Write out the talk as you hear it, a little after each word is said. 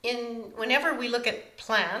Whenever we look at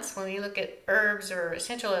plants, when we look at herbs or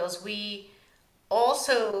essential oils, we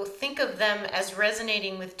also think of them as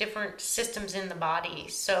resonating with different systems in the body.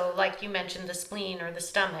 So, like you mentioned, the spleen or the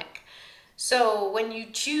stomach. So, when you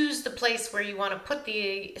choose the place where you want to put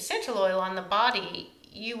the essential oil on the body,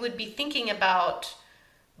 you would be thinking about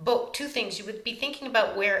both two things. You would be thinking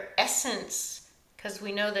about where essence, because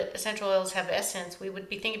we know that essential oils have essence, we would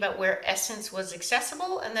be thinking about where essence was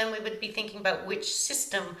accessible, and then we would be thinking about which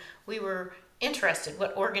system we were interested,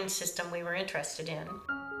 what organ system we were interested in.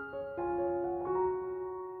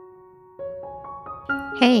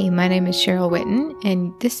 Hey, my name is Cheryl Witten,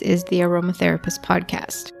 and this is the Aromatherapist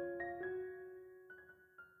Podcast.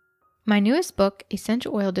 My newest book,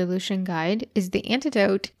 Essential Oil Dilution Guide, is the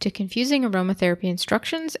antidote to confusing aromatherapy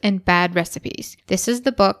instructions and bad recipes. This is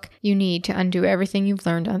the book you need to undo everything you've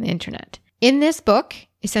learned on the internet. In this book,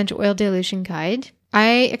 Essential Oil Dilution Guide,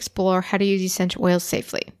 I explore how to use essential oils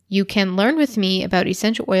safely. You can learn with me about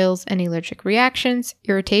essential oils and allergic reactions,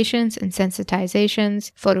 irritations and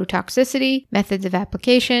sensitizations, phototoxicity, methods of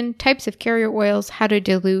application, types of carrier oils, how to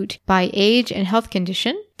dilute by age and health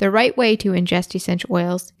condition, the right way to ingest essential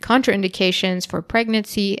oils, contraindications for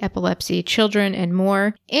pregnancy, epilepsy, children, and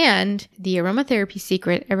more, and the aromatherapy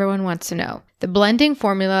secret everyone wants to know, the blending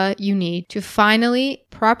formula you need to finally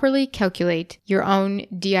properly calculate your own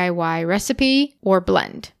DIY recipe or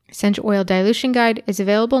blend. Essential Oil Dilution Guide is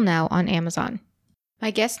available now on Amazon.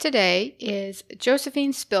 My guest today is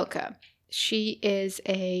Josephine Spilka. She is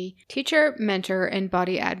a teacher, mentor, and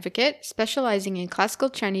body advocate specializing in classical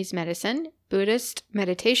Chinese medicine, Buddhist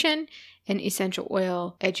meditation, and essential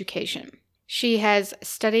oil education. She has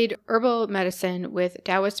studied herbal medicine with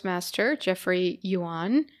Taoist master Jeffrey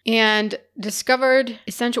Yuan and discovered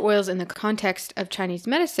essential oils in the context of Chinese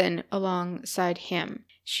medicine alongside him.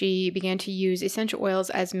 She began to use essential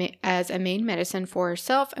oils as a main medicine for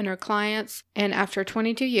herself and her clients, and after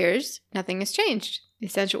 22 years, nothing has changed.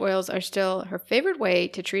 Essential oils are still her favorite way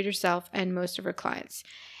to treat herself and most of her clients.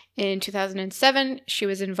 In 2007, she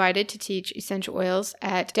was invited to teach essential oils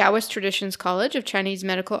at Taoist Traditions College of Chinese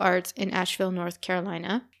Medical Arts in Asheville, North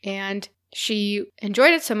Carolina, and she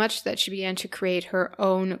enjoyed it so much that she began to create her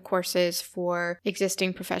own courses for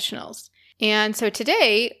existing professionals. And so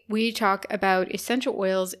today we talk about essential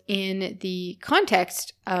oils in the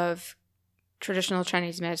context of traditional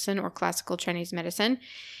Chinese medicine or classical Chinese medicine.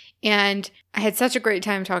 And I had such a great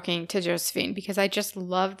time talking to Josephine because I just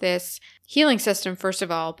love this healing system, first of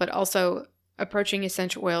all, but also approaching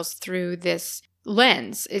essential oils through this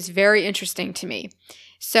lens is very interesting to me.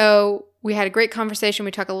 So we had a great conversation.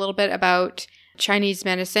 We talked a little bit about Chinese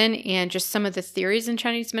medicine and just some of the theories in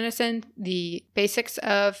Chinese medicine, the basics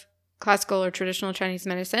of classical or traditional Chinese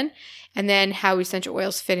medicine, and then how essential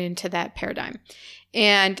oils fit into that paradigm.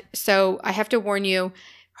 And so I have to warn you,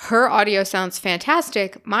 her audio sounds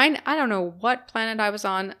fantastic. Mine, I don't know what planet I was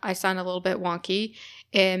on. I sound a little bit wonky.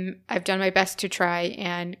 I've done my best to try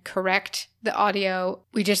and correct the audio.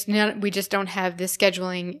 We just don't have the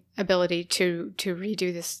scheduling ability to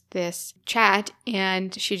redo this chat.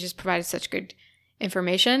 And she just provided such good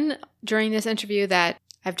information during this interview that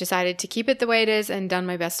I've decided to keep it the way it is and done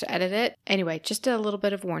my best to edit it. Anyway, just a little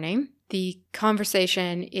bit of warning. The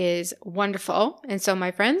conversation is wonderful. And so,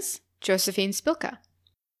 my friends, Josephine Spilka.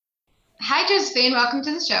 Hi, Josephine. Welcome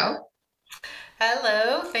to the show.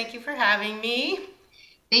 Hello, thank you for having me.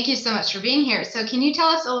 Thank you so much for being here. So can you tell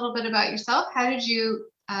us a little bit about yourself? How did you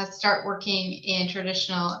start working in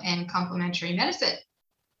traditional and complementary medicine?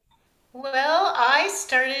 Well, I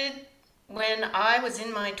started when I was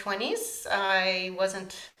in my 20s. I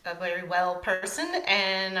wasn't a very well person,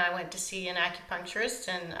 and I went to see an acupuncturist,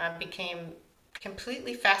 and I became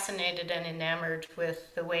completely fascinated and enamored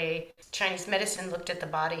with the way Chinese medicine looked at the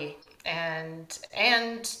body, and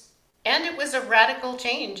it was a radical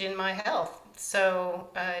change in my health. So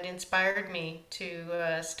it inspired me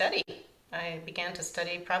to study. I began to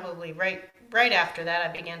study probably right after that.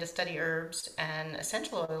 I began to study herbs and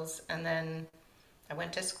essential oils, and then I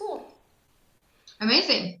went to school.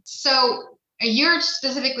 Amazing. So you're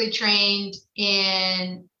specifically trained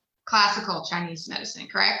in classical Chinese medicine,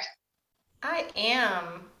 correct? I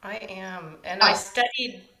am. And I Oh,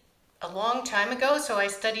 studied a long time ago, so I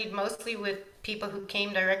studied mostly with people who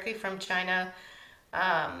came directly from China,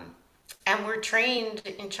 um, and were trained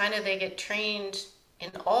in China. They get trained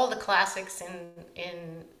in all the classics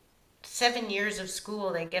in 7 years of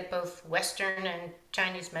school. They get both Western and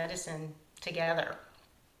Chinese medicine together.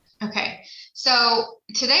 okay. So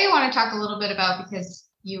today I want to talk a little bit about, because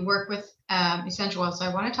you work with essential oils, so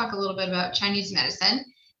I want to talk a little bit about Chinese medicine.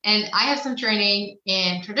 And I have some training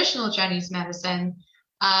in traditional Chinese medicine.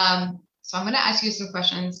 So So I'm going to ask you some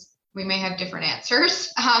questions. We may have different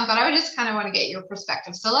answers, but I would just kind of want to get your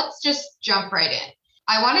perspective. So let's just jump right in.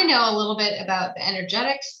 I want to know a little bit about the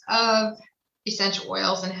energetics of essential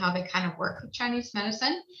oils and how they kind of work with Chinese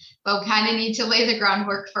medicine, but we kind of need to lay the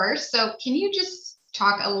groundwork first. So can you just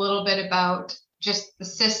talk a little bit about just the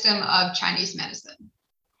system of Chinese medicine?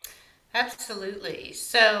 Absolutely.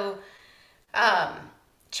 So, um,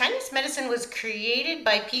 Chinese medicine was created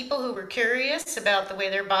by people who were curious about the way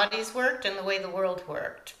their bodies worked and the way the world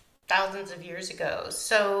worked thousands of years ago.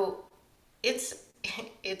 So, it's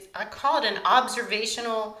I call it an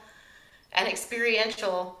observational and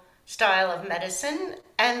experiential style of medicine,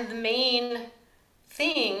 and the main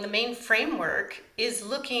framework is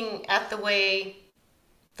looking at the way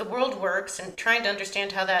the world works and trying to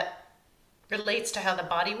understand how that relates to how the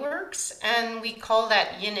body works. And we call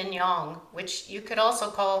that yin and yang, which you could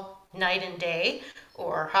also call night and day,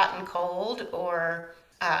 or hot and cold, or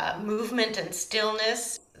movement and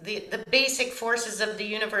stillness. The basic forces of the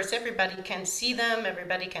universe, everybody can see them,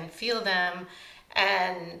 everybody can feel them.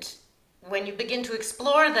 And when you begin to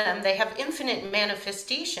explore them, they have infinite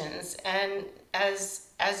manifestations. And as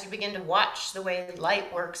you begin to watch the way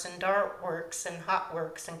light works and dark works and hot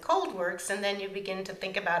works and cold works, and then you begin to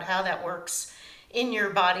think about how that works in your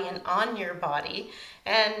body and on your body.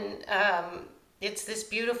 And it's this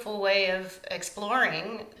beautiful way of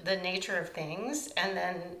exploring the nature of things and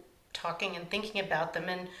then talking and thinking about them.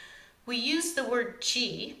 And we use the word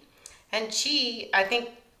qi, and qi, I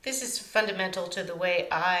think this is fundamental to the way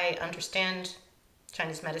I understand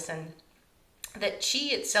Chinese medicine, that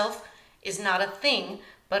qi itself is not a thing,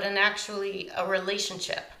 but actually a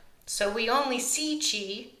relationship. So we only see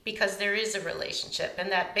qi because there is a relationship. And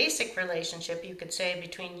that basic relationship, you could say,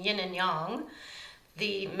 between yin and yang,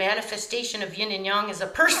 the manifestation of yin and yang is a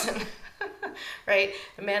person, right?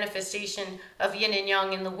 The manifestation of yin and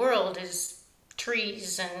yang in the world is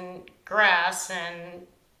trees and grass and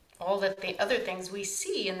all the other things we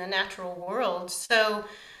see in the natural world. So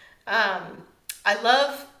I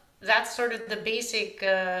love that's sort of the basic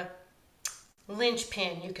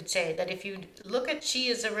linchpin, you could say, that if you look at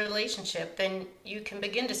qi as a relationship, then you can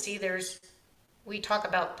begin to see we talk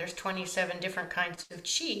about there's 27 different kinds of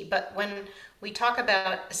qi, but when we talk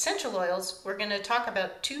about essential oils, we're going to talk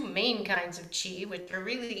about two main kinds of qi, which are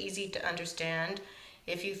really easy to understand.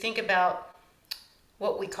 If you think about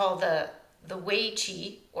what we call the wei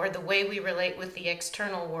qi, or the way we relate with the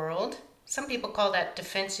external world. Some people call that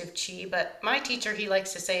defensive qi, but my teacher, he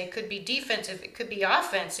likes to say it could be defensive, it could be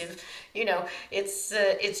offensive.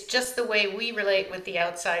 It's just the way we relate with the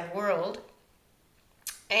outside world.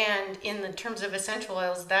 And in the terms of essential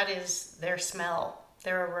oils, that is their smell,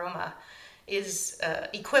 their aroma is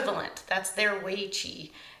equivalent. That's their wei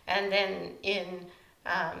qi. And then in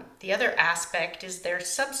the other aspect is their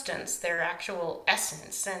substance, their actual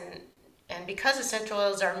essence. And because essential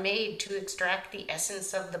oils are made to extract the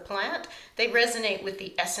essence of the plant, they resonate with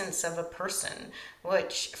the essence of a person,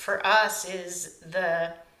 which for us is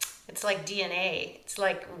it's like DNA. It's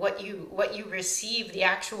like what you receive, the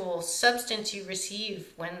actual substance you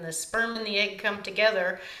receive when the sperm and the egg come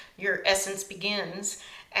together, your essence begins.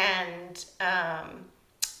 And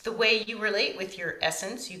the way you relate with your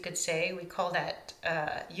essence, you could say, we call that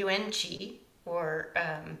yuan qi, or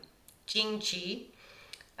jing qi.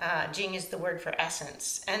 Jing is the word for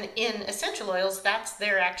essence. And in essential oils, that's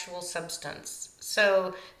their actual substance.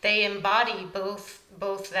 So they embody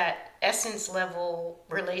both that essence level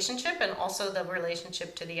relationship and also the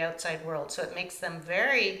relationship to the outside world. So it makes them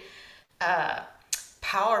very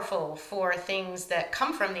powerful for things that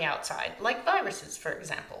come from the outside, like viruses, for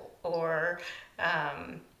example, or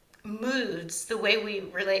moods, the way we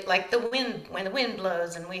relate, like the wind, when the wind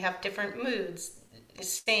blows and we have different moods,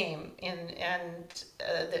 same. And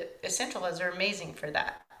the essential oils are amazing for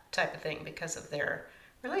that type of thing because of their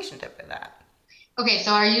relationship with that. Okay,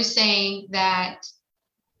 so are you saying that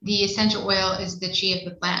the essential oil is the chi of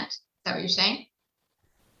the plant? Is that what you're saying?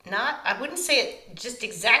 I wouldn't say it just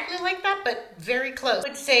exactly like that, but very close. I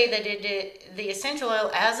would say that the essential oil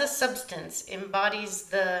as a substance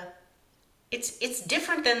embodies it's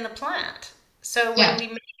different than the plant. So when Yeah. we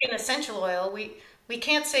make an essential oil, we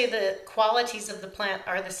can't say the qualities of the plant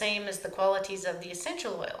are the same as the qualities of the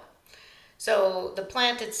essential oil. So the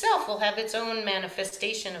plant itself will have its own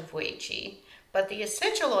manifestation of Wei Qi, but the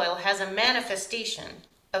essential oil has a manifestation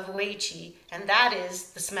of Wei Qi, and that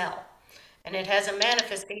is the smell. And it has a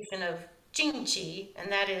manifestation of Jing Qi, and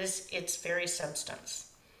that is its very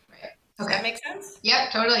substance. Right. Does Okay. that make sense?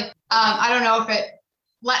 Yep, totally. Okay. I don't know if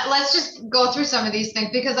let's just go through some of these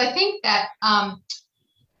things because I think that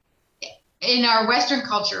in our Western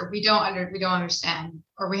culture, we don't understand,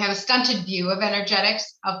 or we have a stunted view of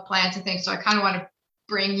energetics of plants and things. So I kind of want to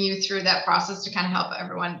bring you through that process to kind of help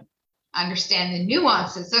everyone understand the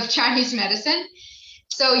nuances of Chinese medicine.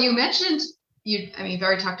 So you mentioned you've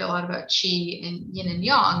already talked a lot about qi and yin and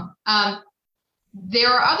yang. There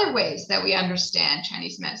are other ways that we understand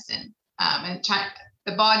Chinese medicine, and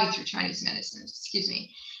the body through Chinese medicine. Excuse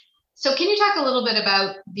me. So can you talk a little bit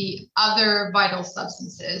about the other vital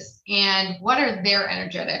substances and what are their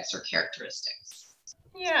energetics or characteristics?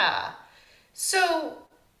 Yeah. So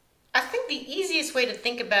I think the easiest way to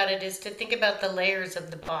think about it is to think about the layers of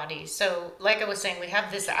the body. So, like I was saying, we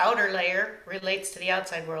have this outer layer relates to the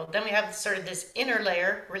outside world. Then we have sort of this inner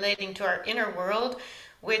layer relating to our inner world,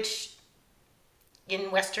 which in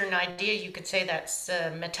Western idea you could say that's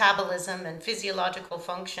metabolism and physiological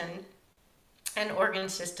function and organ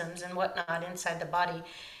systems and whatnot inside the body.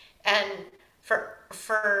 And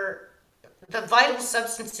for the vital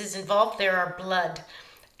substances involved there are blood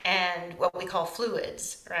and what we call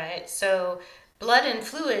fluids, right? So blood and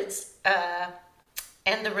fluids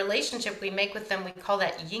and the relationship we make with them, we call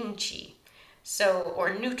that yin qi, so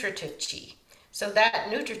or nutritive qi. So that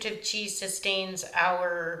nutritive qi sustains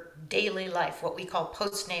our daily life, what we call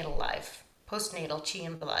postnatal life. Postnatal qi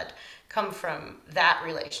and blood come from that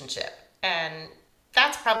relationship. And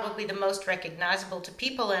that's probably the most recognizable to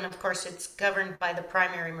people. And of course, it's governed by the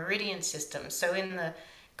primary meridian system. So in the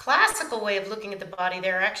classical way of looking at the body,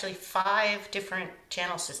 there are actually 5 different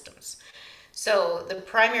channel systems. So the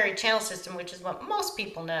primary channel system, which is what most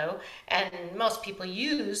people know and most people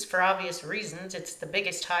use for obvious reasons, it's the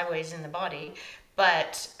biggest highways in the body,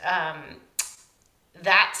 but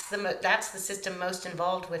that's the system most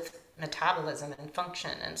involved with metabolism and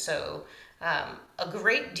function. And so a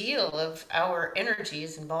great deal of our energy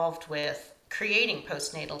is involved with creating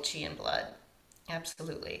postnatal chi and blood.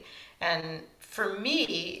 Absolutely. And for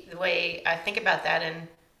me, the way I think about that, and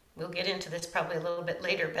we'll get into this probably a little bit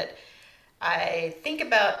later, but I've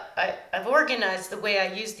organized the way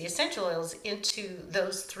I use the essential oils into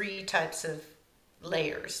those 3 types of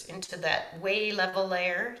layers, into that way level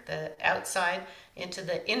layer, the outside, into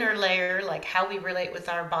the inner layer, like how we relate with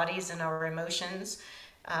our bodies and our emotions,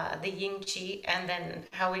 the yin qi, and then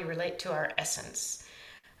how we relate to our essence.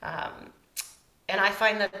 Um, and I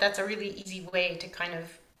find that that's a really easy way to kind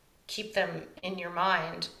of keep them in your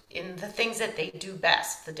mind in the things that they do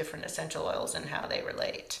best, the different essential oils and how they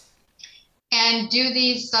relate. And do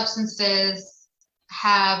these substances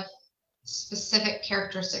have specific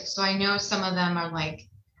characteristics? So I know some of them are like,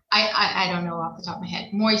 I don't know off the top of my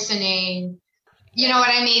head, moistening, you know what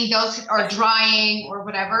I mean? Those are drying or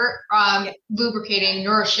whatever, lubricating,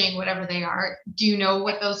 nourishing, whatever they are. Do you know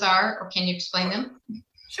what those are, or can you explain them?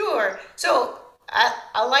 Sure. So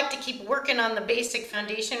I like to keep working on the basic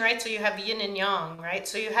foundation, right? So you have yin and yang, right?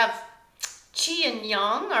 So you have qi and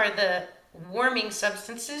yang are the warming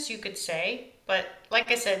substances, you could say. But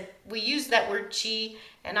like I said, we use that word qi,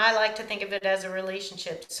 and I like to think of it as a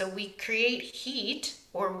relationship. So we create heat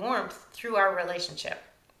or warmth through our relationship.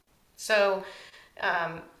 So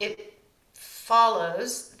it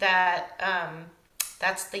follows that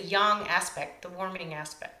that's the yang aspect, the warming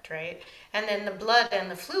aspect, right? And then the blood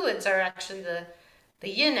and the fluids are actually the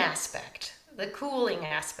yin aspect, the cooling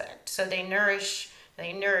aspect. So they nourish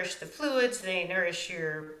the fluids,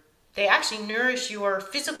 they actually nourish your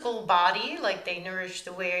physical body, like they nourish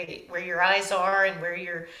the way where your eyes are and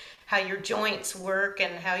how your joints work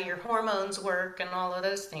and how your hormones work and all of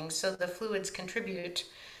those things. So the fluids contribute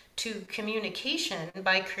to communication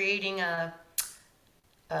by creating a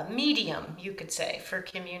medium, you could say, for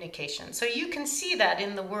communication. So you can see that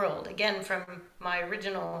in the world. Again, from my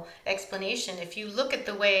original explanation, if you look at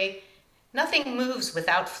the way nothing moves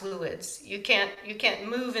without fluids. You can't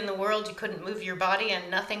move in the world, you couldn't move your body, and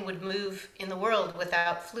nothing would move in the world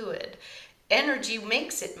without fluid. Energy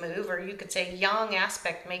makes it move, or you could say yang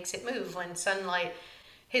aspect makes it move. When sunlight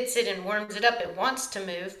hits it and warms it up, it wants to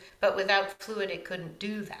move, but without fluid, it couldn't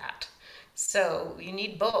do that. So you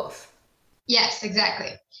need both. Yes, exactly.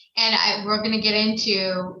 And we're going to get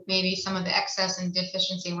into maybe some of the excess and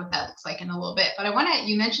deficiency and what that looks like in a little bit. But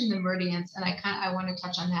you mentioned the meridians, and I want to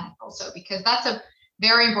touch on that also, because that's a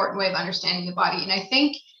very important way of understanding the body. And I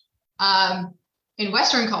think in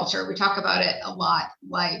Western culture, we talk about it a lot,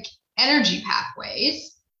 like energy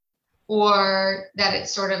pathways, or that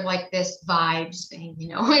it's sort of like this vibes thing,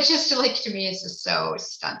 which just like to me is just so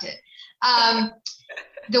stunted.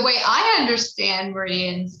 The way I understand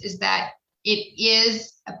meridians is that it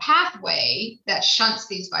is a pathway that shunts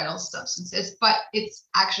these vital substances, but it's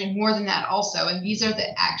actually more than that also. And these are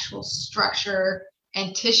the actual structure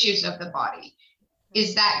and tissues of the body.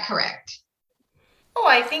 Is that correct? Oh,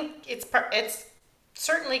 I think it's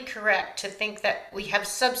certainly correct to think that we have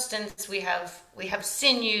substance, we have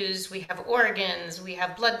sinews, we have organs, we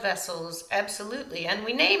have blood vessels, absolutely, and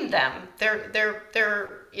we name them.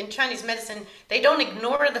 They're in Chinese medicine. They don't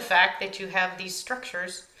ignore the fact that you have these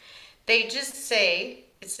structures. They just say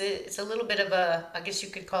it's a little bit of a, I guess you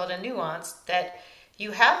could call it a nuance, that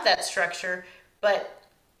you have that structure, but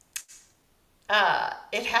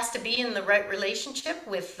it has to be in the right relationship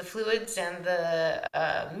with the fluids and the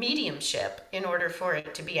mediumship in order for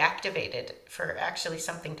it to be activated, for actually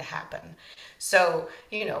something to happen. So,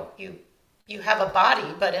 you have a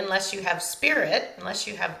body, but unless you have spirit, unless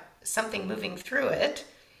you have something moving through it,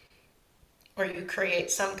 or you create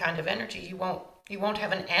some kind of energy, you won't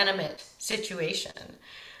have an animate situation.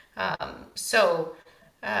 So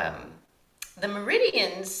the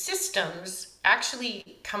meridian systems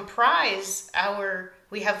actually comprise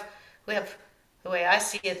we have the way I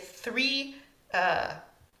see it, three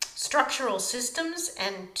structural systems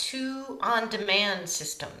and two on-demand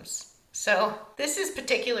systems. So this is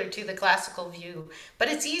particular to the classical view, but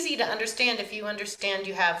it's easy to understand if you understand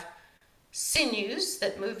you have sinews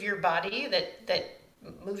that move your body, that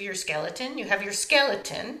move your skeleton. You have your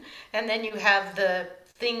skeleton, and then you have the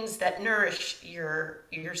things that nourish your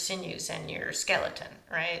sinews and your skeleton,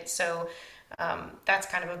 right? So that's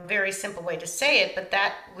kind of a very simple way to say it, but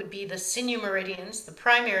that would be the sinew meridians, the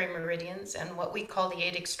primary meridians, and what we call the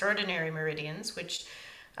eight extraordinary meridians, which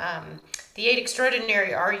the eight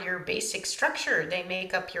extraordinary are your basic structure. They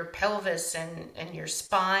make up your pelvis and your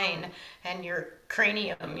spine and your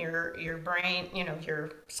cranium, your brain,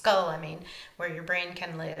 your skull, I mean, where your brain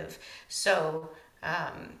can live. So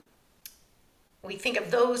we think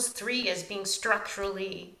of those three as being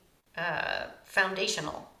structurally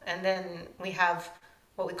foundational. And then we have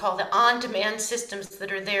what we call the on-demand systems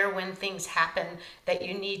that are there when things happen that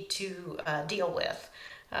you need to deal with.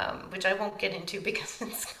 Which I won't get into because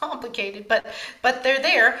it's complicated, but they're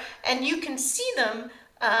there, and you can see them.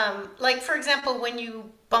 Like for example, when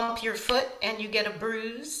you bump your foot and you get a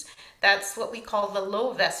bruise, that's what we call the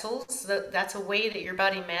low vessels. That's a way that your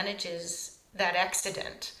body manages that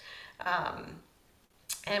accident.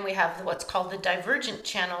 And we have what's called the divergent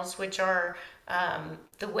channels, which are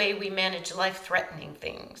the way we manage life-threatening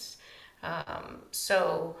things.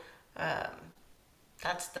 So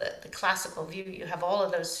that's the classical view. You have all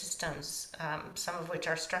of those systems, some of which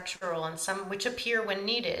are structural and some which appear when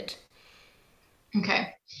needed. Okay.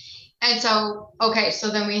 And so, okay, so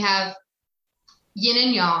then we have yin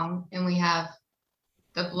and yang, and we have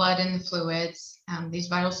the blood and the fluids, these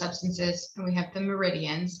vital substances, and we have the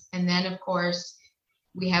meridians. And then, of course,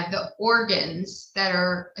 we have the organs that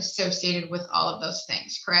are associated with all of those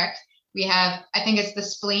things, correct? We have, I think it's the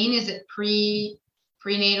spleen. Is it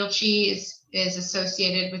prenatal chi is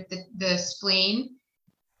associated with the spleen?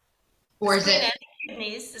 The Or is spleen it and the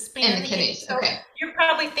kidneys, the spleen in and the the kidneys. kidneys? So Okay. you're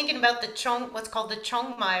probably thinking about what's called the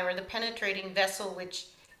chongmai, or the penetrating vessel, which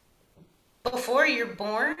before you're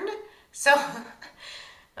born. So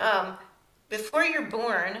um, before you're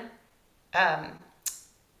born, um,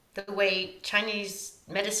 the way Chinese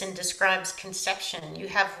medicine describes conception, you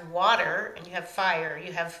have water and you have fire.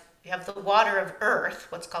 You have the water of earth,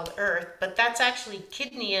 what's called earth, but that's actually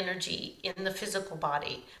kidney energy in the physical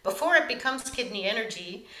body. Before it becomes kidney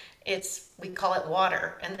energy, we call it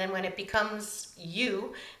water, and then when it becomes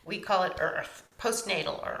you, we call it earth,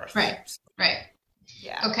 postnatal earth. Right. Right.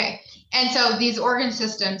 Yeah. Okay. And so these organ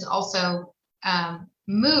systems also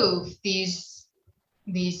move the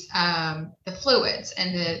fluids,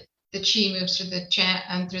 and the chi moves through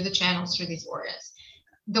through the channels through these organs.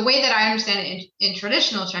 The way that I understand it in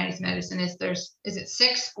traditional Chinese medicine is is it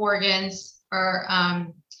six organs, or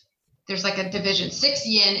there's like a division, six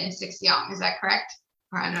yin and six yang. Is that correct?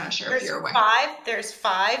 Or I'm not sure if There's you're aware. five. There's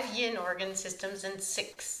five yin organ systems and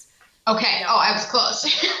six Okay. yang. Oh, I was close.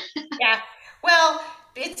 Yeah. Well,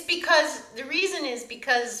 it's because the reason is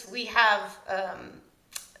because we have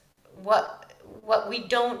what what we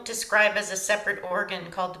don't describe as a separate organ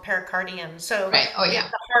called the pericardium. So Right. Oh, we have yeah.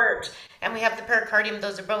 the heart and we have the pericardium.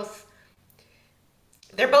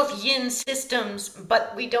 They're both yin systems,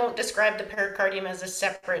 but we don't describe the pericardium as a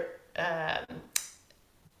separate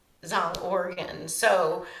zang organ.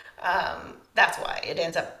 So that's why it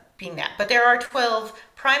ends up being that. But there are 12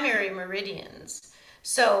 primary meridians.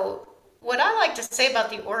 So what I like to say about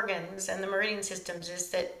the organs and the meridian systems is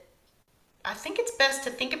that I think it's best to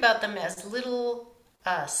think about them as little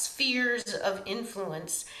spheres of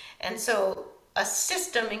influence. And so a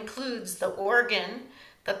system includes the organ,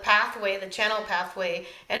 the pathway, the channel pathway,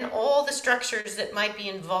 and all the structures that might be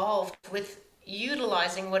involved with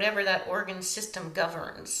utilizing whatever that organ system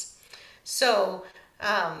governs. So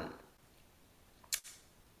Um,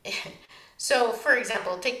 so, for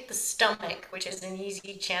example, take the stomach, which is an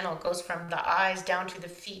easy channel, goes from the eyes down to the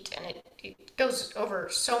feet, and it goes over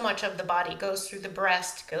so much of the body, goes through the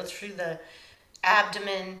breast, goes through the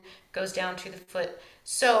abdomen, goes down to the foot.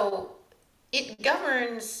 So it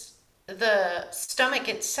governs the stomach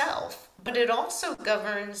itself, but it also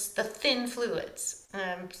governs the thin fluids.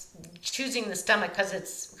 Choosing the stomach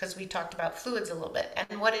because we talked about fluids a little bit,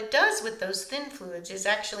 and what it does with those thin fluids is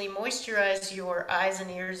actually moisturize your eyes and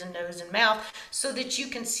ears and nose and mouth so that you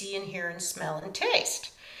can see and hear and smell and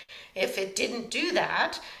taste. If it didn't do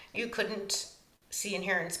that, you couldn't see and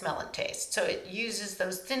hear and smell and taste. So it uses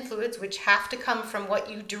those thin fluids, which have to come from what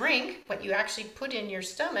you drink, what you actually put in your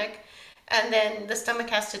stomach, and then the stomach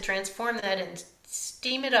has to transform that and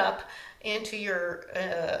steam it up into your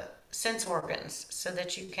sense organs so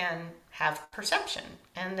that you can have perception.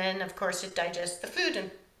 And then, of course, it digests the food and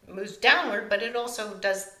moves downward, but it also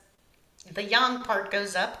does the yang part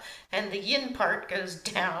goes up and the yin part goes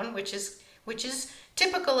down, which is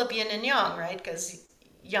typical of yin and yang, right? Because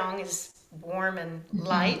yang is warm and Mhm.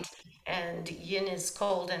 light, and yin is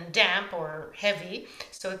cold and damp or heavy,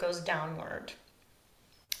 so it goes downward.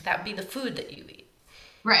 That would be the food that you eat.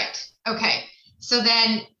 Right. Okay. So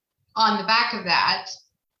then on the back of that,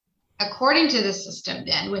 according to the system,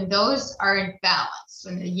 then when those are in balance,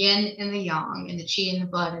 when the yin and the yang and the qi and the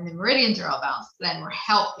blood and the meridians are all balanced, then we're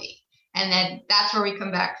healthy. And then that's where we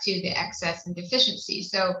come back to the excess and deficiency.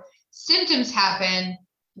 So symptoms happen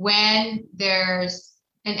when there's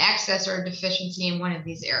an excess or a deficiency in one of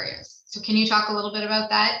these areas. So can you talk a little bit about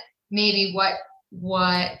that? Maybe what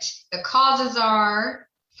the causes are,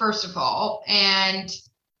 first of all, and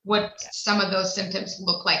what some of those symptoms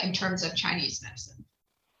look like in terms of Chinese medicine.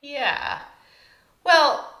 Yeah.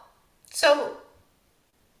 Well, so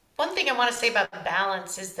one thing I want to say about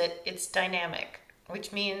balance is that it's dynamic,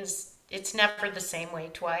 which means it's never the same way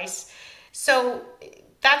twice. So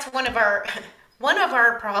that's one of our one of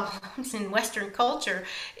our problems in Western culture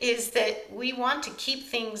is that we want to keep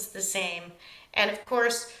things the same. And of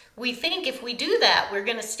course, we think if we do that, we're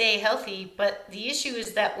going to stay healthy. But the issue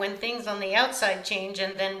is that when things on the outside change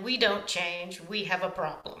and then we don't change, we have a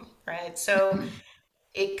problem, right? So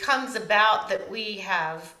it comes about that we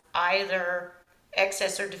have either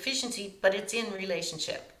excess or deficiency, but it's in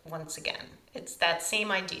relationship once again. It's that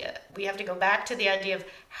same idea. We have to go back to the idea of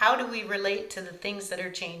how do we relate to the things that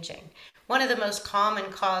are changing. One of the most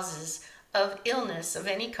common causes of illness of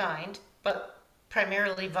any kind, but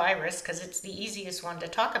primarily virus, because it's the easiest one to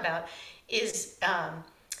talk about, is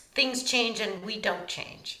things change and we don't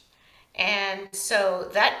change. And so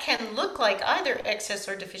that can look like either excess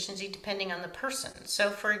or deficiency depending on the person. So,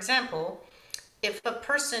 for example, if a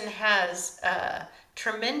person has a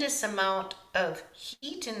tremendous amount of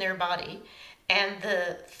heat in their body and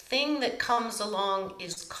the thing that comes along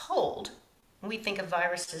is cold, we think of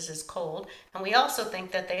viruses as cold, and we also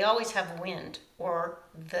think that they always have wind, or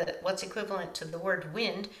what's equivalent to the word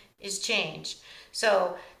wind is change.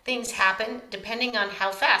 So things happen depending on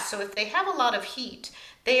how fast. So if they have a lot of heat,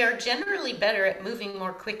 they are generally better at moving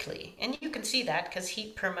more quickly. And you can see that because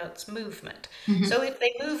heat promotes movement. Mhm. So if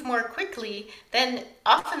they move more quickly, then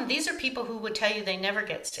often these are people who would tell you they never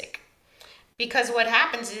get sick. Because what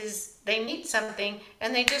happens is they meet something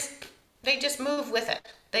and they just move with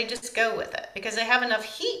it. They just go with it because they have enough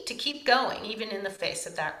heat to keep going even in the face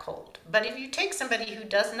of that cold. But if you take somebody who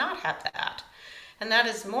does not have that, and that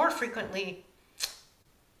is more frequently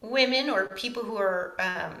women or people who are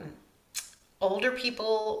older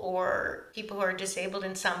people or people who are disabled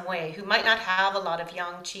in some way who might not have a lot of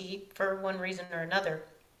yang qi for one reason or another.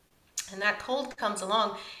 And that cold comes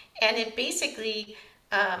along and it basically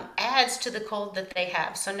adds to the cold that they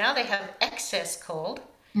have. So now they have excess cold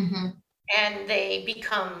Mhm. and they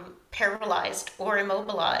become paralyzed or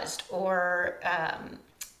immobilized or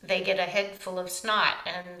they get a head full of snot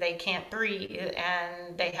and they can't breathe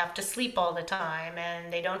and they have to sleep all the time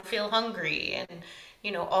and they don't feel hungry and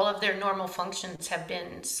all of their normal functions have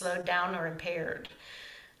been slowed down or impaired.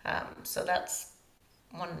 So that's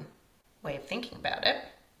one way of thinking about it.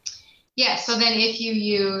 Yeah, so then if you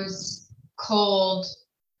use cold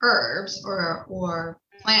herbs or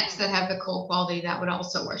plants that have the cold quality, that would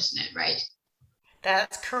also worsen it, right?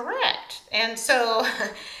 That's correct. And so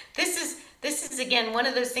this is again one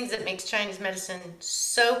of those things that makes Chinese medicine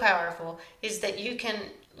so powerful is that you can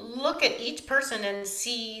look at each person and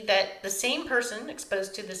see that the same person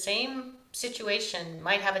exposed to the same situation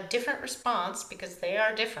might have a different response because they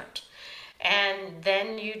are different. And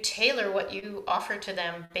then you tailor what you offer to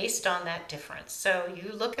them based on that difference. So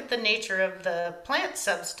you look at the nature of the plant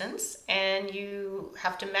substance and you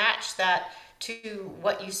have to match that to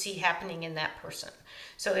what you see happening in that person.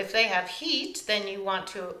 So if they have heat, then you want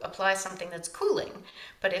to apply something that's cooling.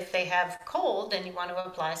 But if they have cold, then you want to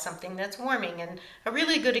apply something that's warming. And a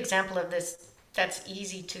really good example of this that's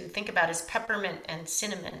easy to think about is peppermint and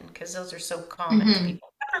cinnamon, because those are so common to Mm-hmm.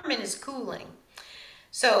 people. Peppermint is cooling.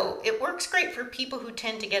 So it works great for people who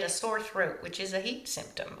tend to get a sore throat, which is a heat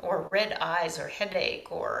symptom, or red eyes, or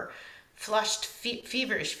headache, or flushed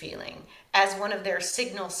feverish feeling as one of their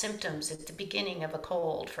signal symptoms at the beginning of a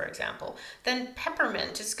cold, for example. Then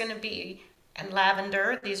peppermint is going to be, and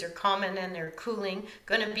lavender, these are common and they're cooling,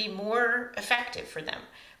 going to be more effective for them.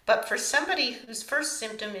 But for somebody whose first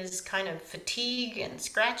symptom is kind of fatigue and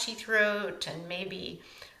scratchy throat and maybe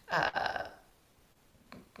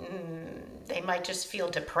they might just feel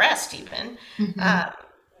depressed even, Mm-hmm. uh,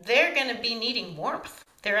 they're going to be needing warmth.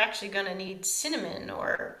 They're actually going to need cinnamon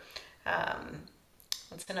or um,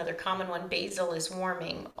 what's another common one? Basil is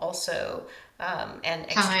warming also, and Time.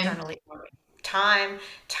 externally warming. Time,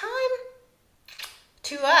 time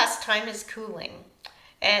to us, time is cooling,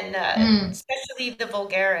 and Mm. especially the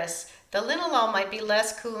vulgaris. The linalool might be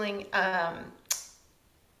less cooling,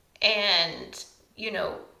 and you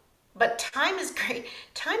know but time is great.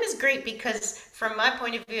 Time is great because from my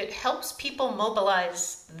point of view it helps people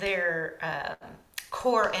mobilize their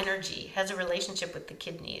core energy, has a relationship with the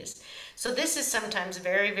kidneys. So this is sometimes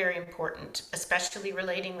very, very important, especially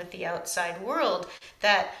relating with the outside world,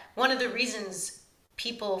 that one of the reasons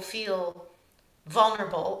people feel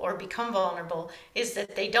vulnerable or become vulnerable is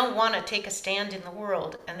that they don't want to take a stand in the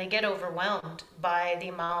world and they get overwhelmed by the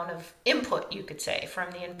amount of input, you could say, from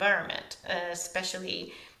the environment,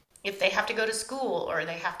 especially if they have to go to school or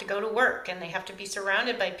they have to go to work and they have to be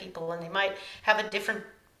surrounded by people and they might have a different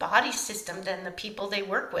body system than the people they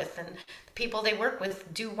work with, and the people they work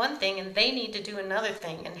with do one thing and they need to do another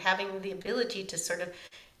thing, and having the ability to sort of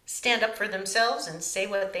stand up for themselves and say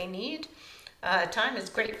what they need, time is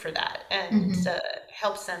great for that, and Mm-hmm.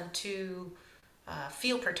 helps them to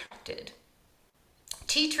feel protected.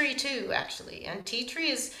 Tea tree too, actually, and tea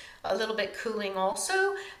tree is a little bit cooling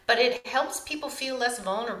also, but it helps people feel less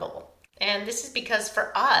vulnerable. And this is because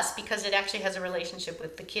for us, because it actually has a relationship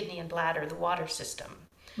with the kidney and bladder, the water system.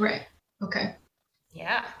 Right. Okay.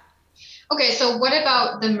 Yeah. Okay, so what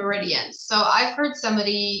about the meridians? So I've heard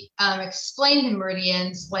somebody explain the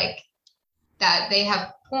meridians like that they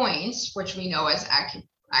have points, which we know as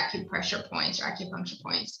acupressure points or acupuncture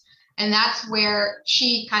points. And that's where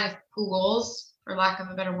chi kind of pools, for lack of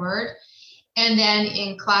a better word. And then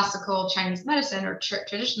in classical Chinese medicine or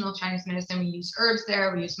traditional Chinese medicine, we use herbs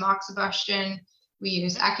there, we use moxibustion, we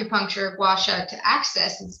use acupuncture, gua sha to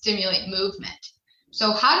access and stimulate movement.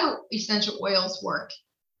 So, how do essential oils work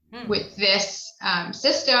Hmm. with this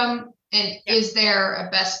system? And Yeah. is there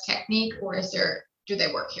a best technique, or do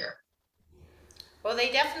they work here? Well,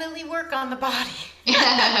 they definitely work on the body.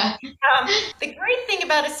 Yeah. The great thing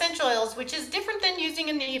about essential oils, which is different than using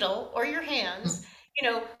a needle or your hands,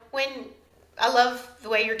 when I love the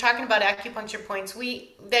way you're talking about acupuncture points.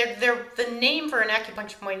 They're the name for an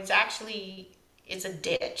acupuncture point is a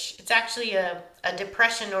ditch. It's actually a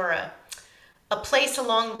depression or a place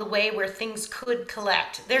along the way where things could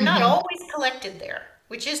collect. They're not Mm-hmm. always collected there,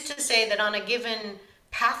 which is to say that on a given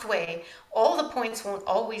pathway, all the points won't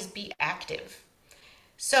always be active.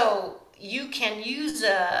 So you can use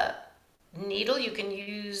a needle, you can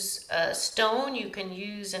use a stone, you can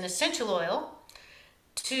use an essential oil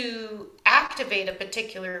to activate a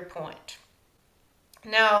particular point.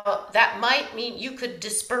 Now, that might mean you could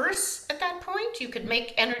disperse at that point, you could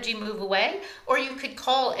make energy move away, or you could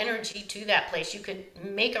call energy to that place. You could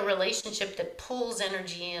make a relationship that pulls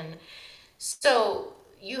energy in. So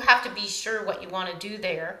you have to be sure what you want to do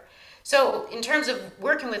there. So, in terms of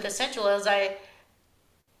working with essential oils,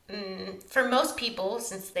 for most people,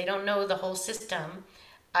 since they don't know the whole system,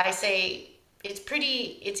 I say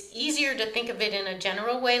it's easier to think of it in a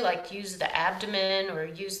general way, like use the abdomen or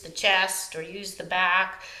use the chest or use the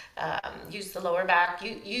back, use the lower back,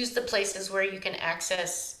 use the places where you can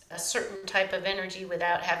access a certain type of energy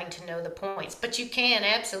without having to know the points. But you can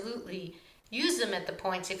absolutely use them at the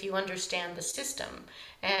points if you understand the system.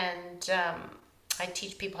 And I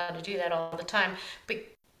teach people how to do that all the time. But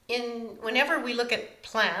whenever we look at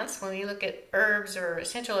plants, when we look at herbs or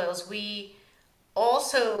essential oils, we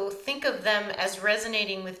also think of them as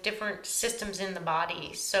resonating with different systems in the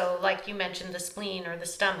body. So, like you mentioned, the spleen or the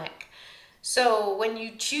stomach. So, when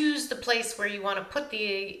you choose the place where you want to put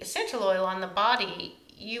the essential oil on the body,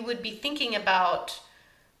 you would be thinking about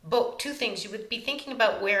both two things. You would be thinking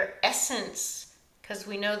about where essence, because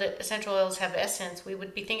we know that essential oils have essence, we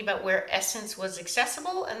would be thinking about where essence was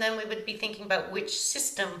accessible, and then we would be thinking about which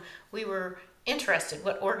system we were interested,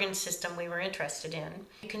 what organ system we were interested in.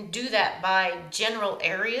 You can do that by general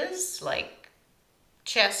areas like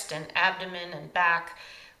chest and abdomen and back,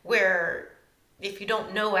 where if you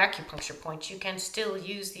don't know acupuncture points, you can still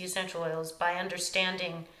use the essential oils by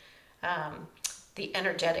understanding um, the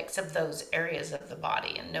energetics of those areas of the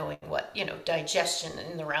body and knowing what, digestion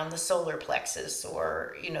in around the solar plexus,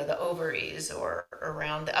 or, the ovaries, or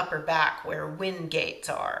around the upper back where wind gates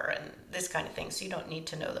are, and this kind of thing. So you don't need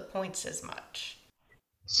to know the points as much.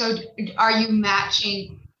 So are you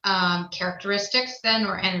matching characteristics then,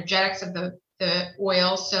 or energetics of the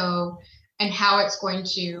oil? So, and how it's going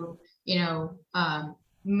to,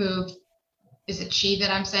 move, is it chi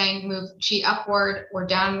that I'm saying, move chi upward or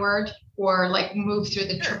downward, or like move through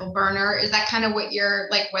the Sure. triple burner? Is that kind of what you're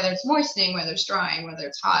like, whether it's moistening, whether it's drying, whether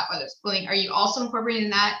it's hot, whether it's cooling? Are you also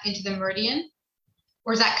incorporating that into the meridian,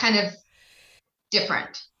 or is that kind of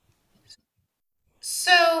different?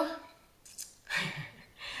 So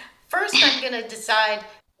first, I'm going to decide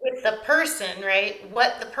with the person, right,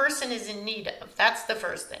 what the person is in need of. That's the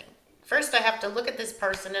first thing. First, I have to look at this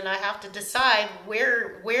person and I have to decide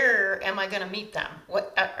where am I going to meet them?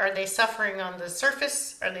 What are they suffering on the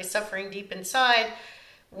surface? Are they suffering deep inside?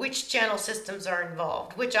 Which channel systems are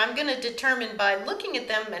involved? Which I'm going to determine by looking at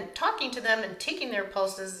them and talking to them and taking their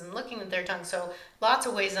pulses and looking at their tongue. So lots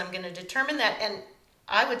of ways I'm going to determine that. And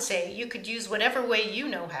I would say you could use whatever way you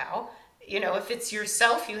know how. If it's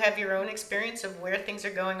yourself, you have your own experience of where things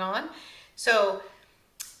are going on. So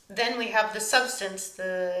then we have the substance,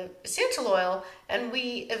 the essential oil, and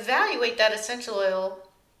we evaluate that essential oil.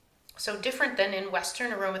 So different than in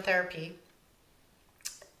Western aromatherapy,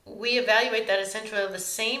 we evaluate that essential oil the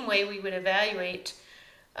same way we would evaluate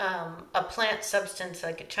a plant substance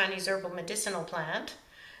like a Chinese herbal medicinal plant,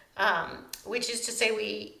 which is to say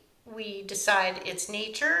we decide its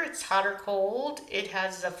nature, it's hot or cold, it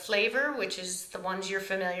has a flavor, which is the ones you're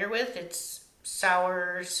familiar with. It's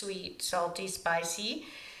sour, sweet, salty, spicy,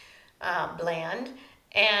 bland.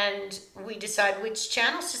 And we decide which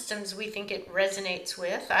channel systems we think it resonates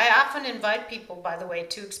with. I often invite people, by the way,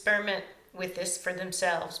 to experiment with this for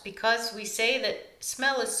themselves, because we say that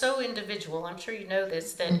smell is so individual. I'm sure you know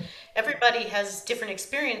this, that everybody has different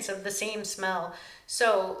experience of the same smell.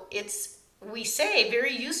 So it's, we say,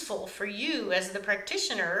 very useful for you as the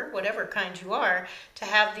practitioner, whatever kind you are, to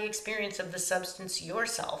have the experience of the substance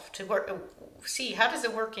yourself, to work, see how does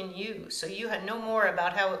it work in you, so you know more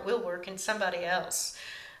about how it will work in somebody else.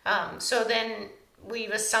 So then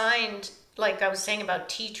we've assigned, like I was saying about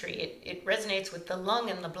tea tree, it resonates with the lung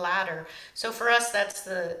and the bladder. So for us, that's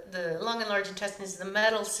the lung and large intestine is the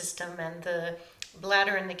metal system, and the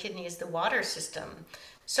bladder and the kidney is the water system.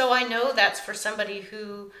 So I know that's for somebody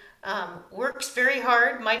who works very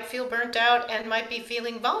hard, might feel burnt out, and might be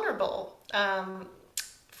feeling vulnerable,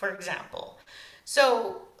 for example.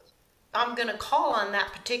 So I'm going to call on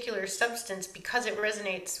that particular substance because it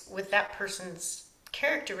resonates with that person's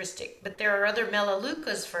characteristic. But there are other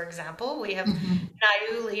melaleucas, for example. We have Mhm.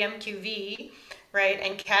 Niuli MQV, right,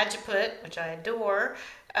 and Cajeput, which I adore,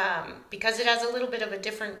 because it has a little bit of a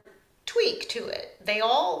different tweak to it. They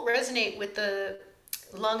all resonate with the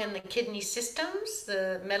lung and the kidney systems,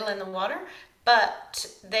 the metal and the water, but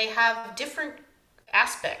they have different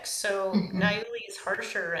aspects. So Mhm. Niuli is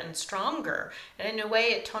harsher and stronger, and in a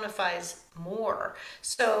way it tonifies more.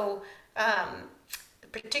 So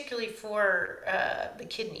particularly for the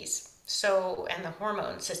kidneys, so, and the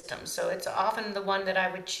hormone system. So it's often the one that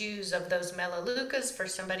I would choose of those melaleucas for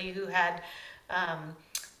somebody who had um,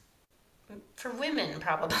 for women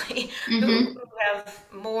probably who Mhm. have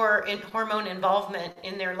more hormone involvement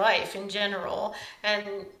in their life in general.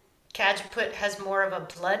 And Cajeput has more of a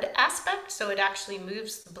blood aspect, so it actually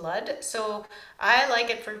moves the blood. So I like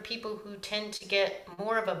it for people who tend to get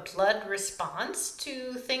more of a blood response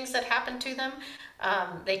to things that happen to them.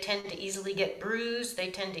 They tend to easily get bruised, they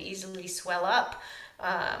tend to easily swell up,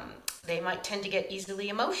 they might tend to get easily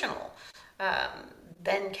emotional. Um,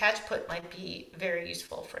 then Cajeput might be very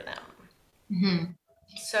useful for them. Mhm.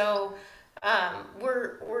 So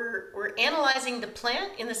we're analyzing the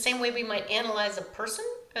plant in the same way we might analyze a person,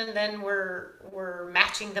 and then we're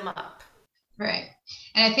matching them up. Right.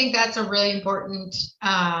 And I think that's a really important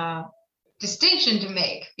distinction to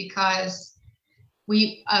make, because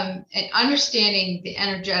and understanding the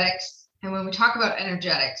energetics. And when we talk about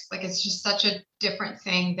energetics, like, it's just such a different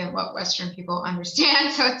thing than what Western people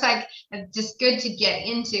understand. So it's like, it's just good to get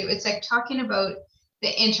into. It's like talking about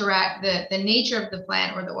the nature of the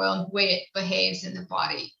plant or the oil and the way it behaves in the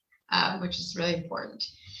body, which is really important.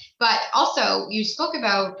 But also, you spoke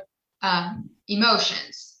about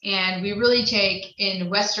emotions. And we really take, in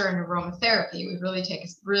Western aromatherapy, we really take a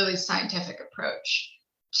really scientific approach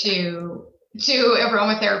to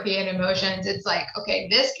aromatherapy and emotions. It's like, okay,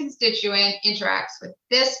 this constituent interacts with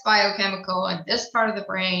this biochemical and this part of the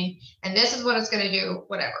brain, and this is what it's going to do,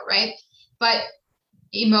 whatever, right? But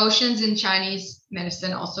emotions in Chinese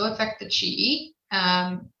medicine also affect the qi,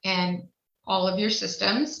 and all of your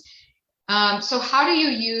systems. So how do you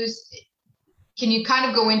use, can you kind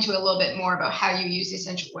of go into a little bit more about how you use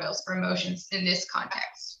essential oils for emotions in this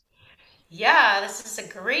context? Yeah, this is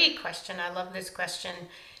a great question. I love this question.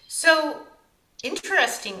 So,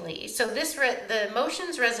 interestingly, the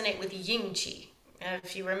emotions resonate with yin qi.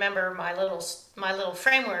 If you remember my little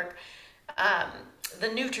framework, um, the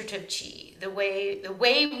nutritive qi, the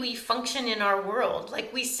way we function in our world,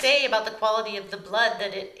 like we say about the quality of the blood,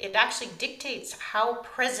 that it actually dictates how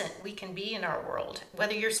present we can be in our world,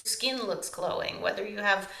 whether your skin looks glowing, whether you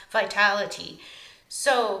have vitality.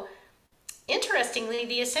 So, interestingly,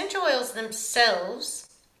 the essential oils themselves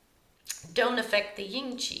don't affect the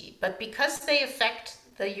yin qi, but because they affect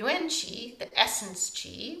the yuan qi, the essence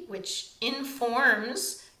qi, which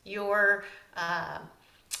informs your uh,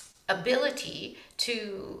 ability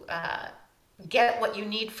to get what you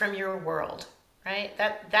need from your world, right?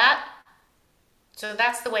 So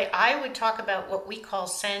that's the way I would talk about what we call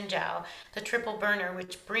sanjiao, the triple burner,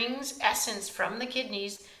 which brings essence from the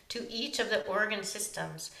kidneys to each of the organ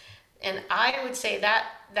systems. And I would say that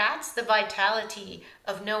that's the vitality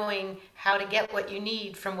of knowing how to get what you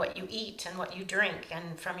need from what you eat and what you drink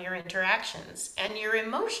and from your interactions. And your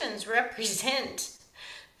emotions represent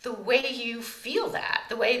the way you feel that,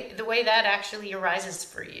 the way that actually arises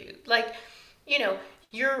for you. Like, you know,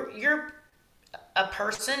 you're a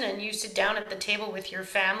person and you sit down at the table with your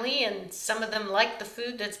family, and some of them like the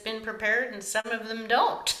food that's been prepared and some of them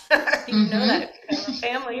don't. You know Mm-hmm. that if you have a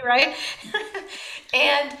family, right?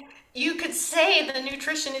 And you could say the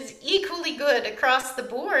nutrition is equally good across the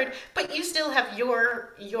board, but you still have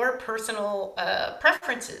your personal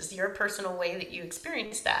preferences, your personal way that you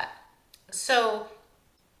experience that. So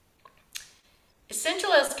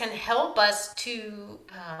essential oils can help us to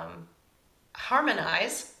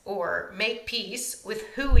harmonize or make peace with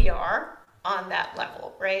who we are on that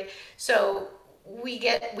level, right? So we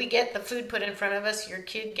get the food put in front of us. Your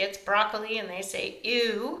kid gets broccoli and they say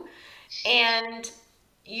ew, and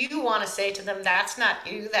you want to say to them, that's not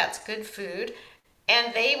ew, that's good food.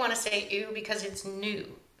 And they want to say ew because it's new.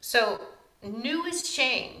 So new is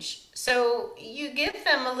change. So you give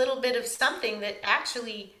them a little bit of something that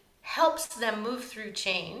actually helps them move through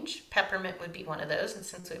change. Peppermint would be one of those. And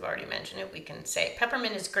since we've already mentioned it, we can say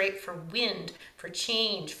peppermint is great for wind, for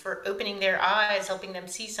change, for opening their eyes, helping them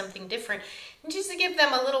see something different. And just to give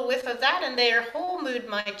them a little whiff of that, and their whole mood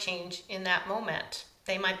might change in that moment.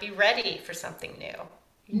 They might be ready for something new,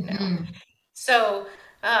 you know. Mm-hmm. So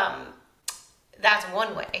um, that's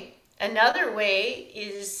one way. Another way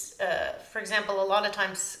is, for example, a lot of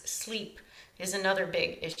times sleep is another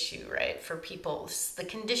big issue, right, for people, the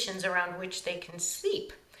conditions around which they can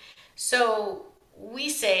sleep. So we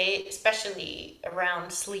say, especially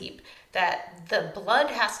around sleep, that the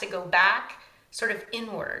blood has to go back sort of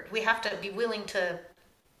inward. We have to be willing to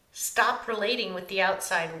stop relating with the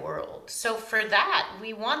outside world. So for that,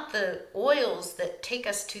 we want the oils that take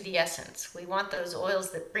us to the essence. We want those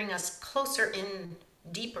oils that bring us closer in,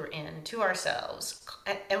 deeper in to ourselves.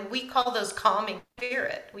 And we call those calming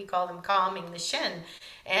spirit. We call them calming the Shen.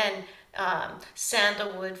 And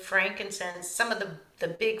sandalwood, frankincense, some of the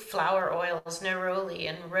big flower oils, neroli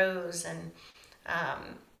and rose and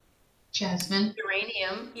um, Jasmine.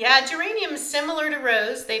 geranium. Yeah, geranium is similar to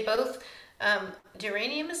rose. They both,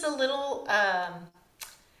 geranium is a little,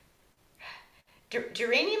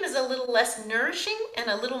 geranium is a little less nourishing and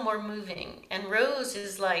a little more moving. And rose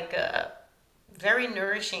is like very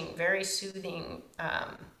nourishing, very soothing.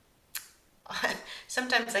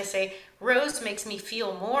 Sometimes I say rose makes me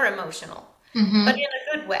feel more emotional, but Mm-hmm. in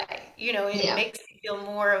a good way. You know, it Yeah. makes me feel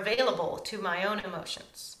more available to my own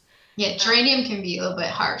emotions. Yeah. Geranium can be a little bit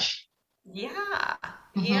harsh. Yeah,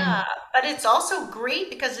 Mm-hmm. yeah, but it's also great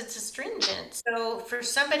because it's astringent. So for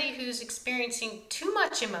somebody who's experiencing too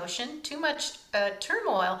much emotion, too much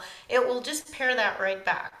turmoil, it will just pare that right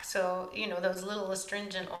back. So, you know, those little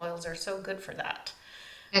astringent oils are so good for that.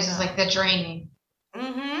 This is like the draining.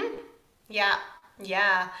 Mm-hmm. Yeah,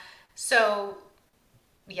 yeah. So,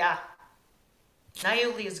 yeah,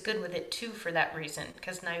 Naioli is good with it too for that reason,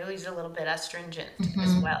 because Naioli is a little bit astringent as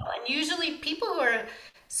Mm-hmm. well. And usually people who are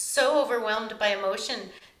so overwhelmed by emotion,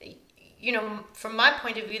 you know, from my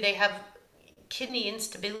point of view, they have kidney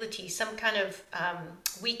instability, some kind of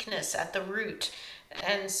weakness at the root.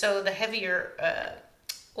 And so the heavier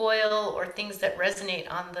oil or things that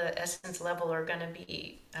resonate on the essence level are going to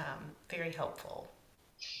be very helpful.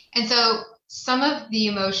 And so some of the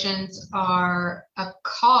emotions are a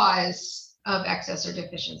cause of excess or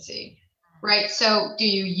deficiency, right? So do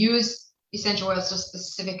you use essential oils to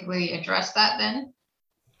specifically address that then?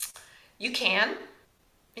 You can.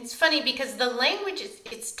 It's funny because the language is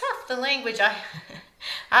it's tough. The language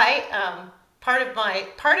I part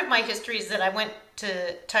of my history is that I went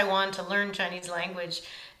to Taiwan to learn Chinese language,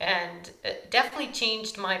 and it definitely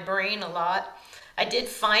changed my brain a lot. I did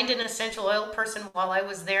find an essential oil person while I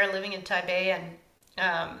was there living in Taipei,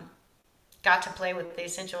 and got to play with the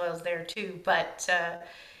essential oils there too. But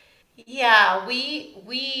yeah,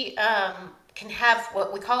 we can have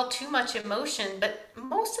what we call too much emotion, but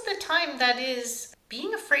most of the time that is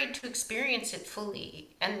being afraid to experience it fully.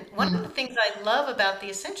 And one of the Mm. things I love about the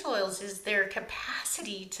essential oils is their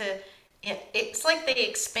capacity to, it's like they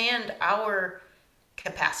expand our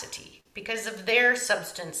capacity because of their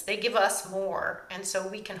substance. They give us more, and so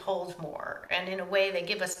we can hold more. And in a way, they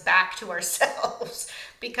give us back to ourselves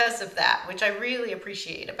because of that, which I really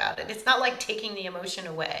appreciate about it. It's not like taking the emotion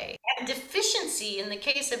away. And deficiency, in the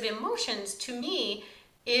case of emotions, to me,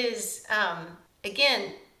 is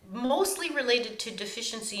again mostly related to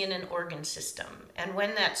deficiency in an organ system. And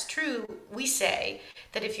when that's true, we say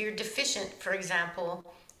that if you're deficient, for example,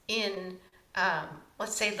 in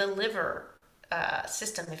let's say the liver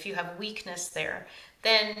system, if you have weakness there,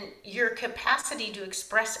 then your capacity to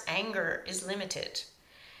express anger is limited.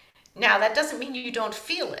 Now, that doesn't mean you don't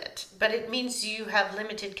feel it, but it means you have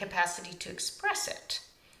limited capacity to express it.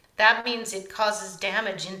 That means it causes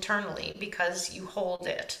damage internally because you hold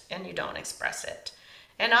it and you don't express it.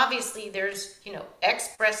 And obviously, there's,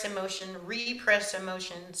 express emotion, repress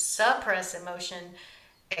emotion, suppress emotion,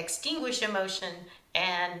 extinguish emotion,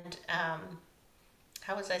 and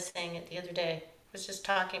how was I saying it the other day? I was just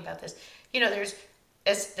talking about this. There's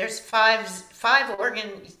there's five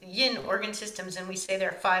organ yin organ systems, and we say there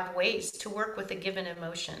are five ways to work with a given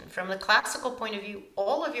emotion. From the classical point of view,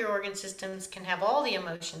 all of your organ systems can have all the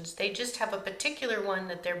emotions. They just have a particular one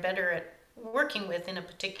that they're better at working with in a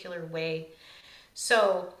particular way.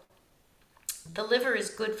 So the liver is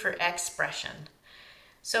good for expression.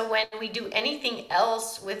 So when we do anything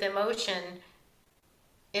else with emotion,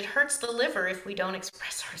 it hurts the liver if we don't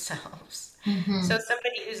express ourselves. So Mm-hmm.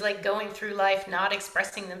 somebody who's like going through life not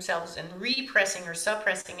expressing themselves and repressing or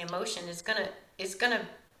suppressing emotion is gonna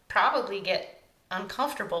probably get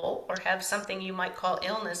uncomfortable or have something you might call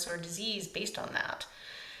illness or disease based on that.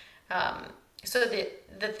 Um, so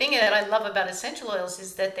the thing that I love about essential oils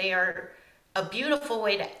is that they are a beautiful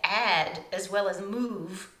way to add as well as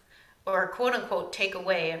move or quote unquote take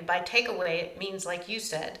away. And by take away, it means, like you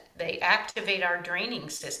said, they activate our draining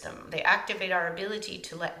system. They activate our ability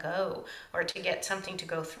to let go or to get something to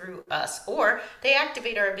go through us. Or they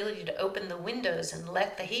activate our ability to open the windows and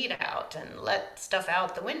let the heat out and let stuff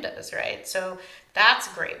out the windows, right? So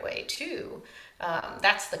that's a great way too.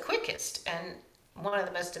 That's the quickest. And one of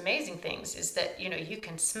the most amazing things is that you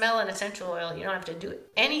can smell an essential oil. You don't have to do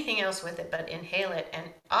anything else with it but inhale it, and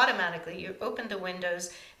automatically you open the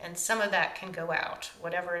windows and some of that can go out,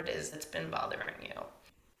 whatever it is that's been bothering you.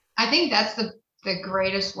 I think that's the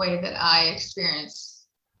greatest way that I experience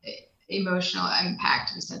emotional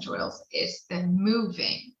impact of essential oils is the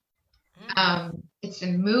moving. It's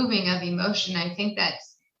the moving of emotion. I think that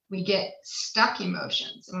we get stuck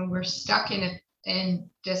emotions when we're stuck in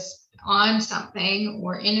just on something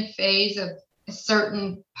or in a phase of a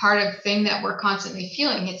certain part of thing that we're constantly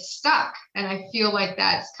feeling. It's stuck, and I feel like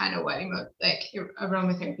that's kind of what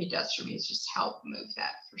aromatherapy does for me, is just help move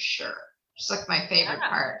that for sure. Just like my favorite Yeah.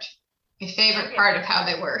 part, my Oh favorite yeah. part of how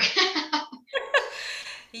they work.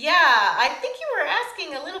 Yeah, I think you were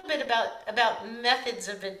asking a little bit about methods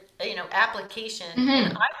of it, application, and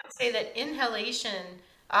Mm-hmm. I would say that inhalation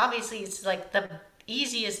obviously is like the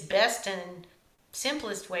easiest, best, and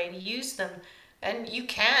simplest way to use them. And you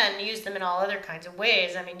can use them in all other kinds of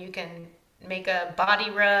ways. I mean, you can make a body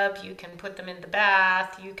rub, you can put them in the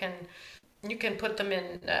bath, you can put them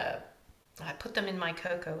in. I put them in my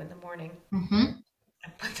cocoa in the morning. Mm-hmm. I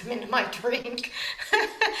put them into my drink.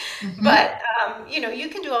 Mm-hmm. But you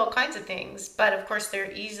can do all kinds of things. But of course,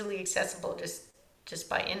 they're easily accessible just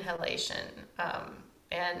by inhalation,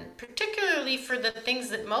 and particularly for the things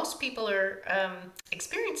that most people are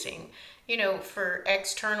experiencing. For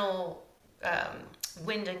external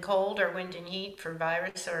wind and cold or wind and heat for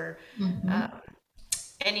virus or Mm-hmm. um,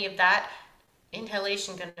 any of that,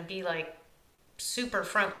 inhalation going to be like super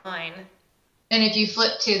front line. And if you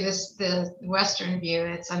flip to the Western view,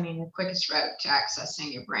 it's, I mean, the quickest route to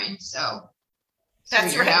accessing your brain. So through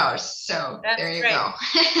That's your right. nose. So That's there you right.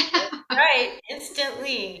 go. Right.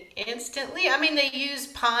 Instantly. I mean, they use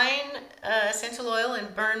pine essential oil in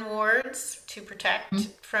burn wards to protect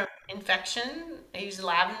from infection. They use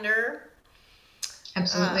lavender uh,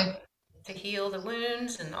 Absolutely. to heal the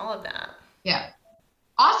wounds and all of that. Yeah.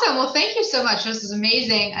 Awesome. Well, thank you so much. This is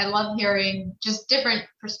amazing. I love hearing just different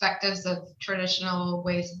perspectives of traditional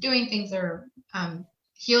ways of doing things or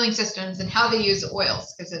healing systems and how they use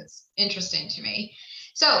oils, because it's interesting to me.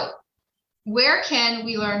 So, where can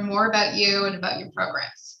we learn more about you and about your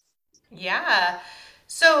programs? Yeah.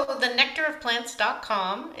 So the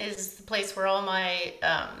nectarofplants.com is the place where all my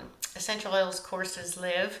essential oils courses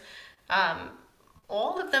live. Um,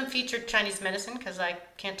 all of them feature Chinese medicine because I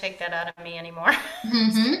can't take that out of me anymore.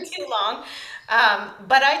 It's Mm-hmm. too long.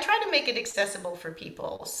 But I try to make it accessible for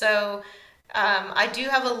people. So I do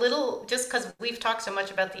have a little, just because we've talked so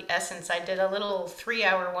much about the essence, I did a little 3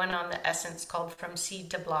 hour one on the essence called From Seed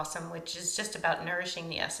to Blossom, which is just about nourishing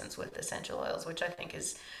the essence with essential oils, which I think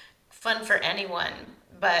is fun for anyone.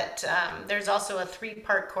 But there's also a 3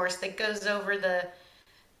 part course that goes over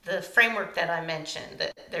the framework that I mentioned.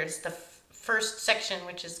 That there's the first section,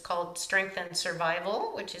 which is called Strength and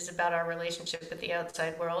Survival, which is about our relationship with the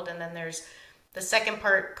outside world, and then there's the second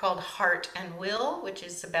part called Heart and Will, which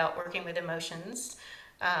is about working with emotions,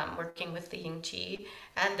 working with the Yin Qi,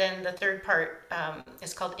 and then the third part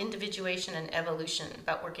is called Individuation and Evolution,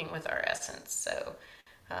 about working with our essence. So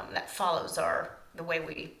that follows the way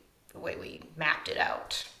we mapped it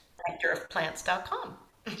out. Nectarofplants.com.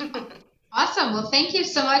 Awesome. Well, thank you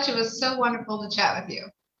so much. It was so wonderful to chat with you.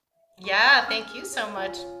 Yeah, thank you so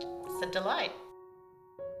much. It's a delight.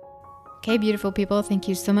 Okay, beautiful people, thank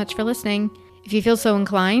you so much for listening. If you feel so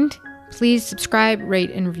inclined, please subscribe,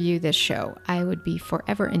 rate, and review this show. I would be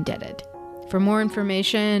forever indebted. For more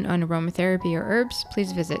information on aromatherapy or herbs,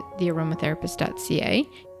 please visit thearomatherapist.ca.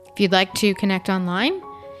 If you'd like to connect online,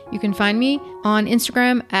 you can find me on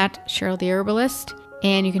Instagram at Cheryl the Herbalist,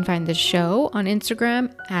 and you can find the show on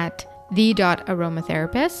Instagram at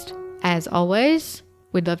the.aromatherapist. As always,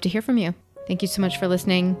 we'd love to hear from you. Thank you so much for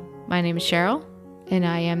listening. My name is Cheryl, and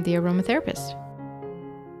I am the aromatherapist.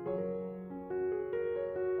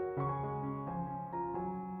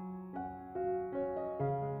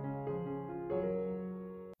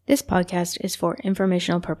 This podcast is for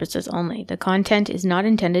informational purposes only. The content is not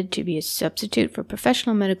intended to be a substitute for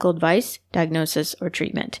professional medical advice, diagnosis, or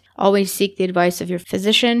treatment. Always seek the advice of your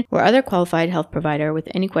physician or other qualified health provider with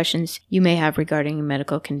any questions you may have regarding a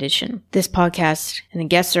medical condition. This podcast and the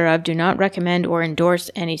guests thereof do not recommend or endorse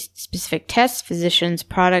any specific tests, physicians,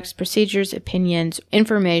 products, procedures, opinions,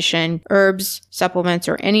 information, herbs, supplements,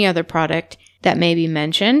 or any other product that may be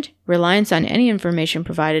mentioned. Reliance on any information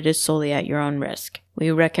provided is solely at your own risk. We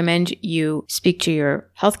recommend you speak to your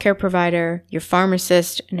healthcare provider, your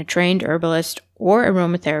pharmacist, and a trained herbalist or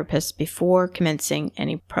aromatherapist before commencing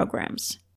any programs.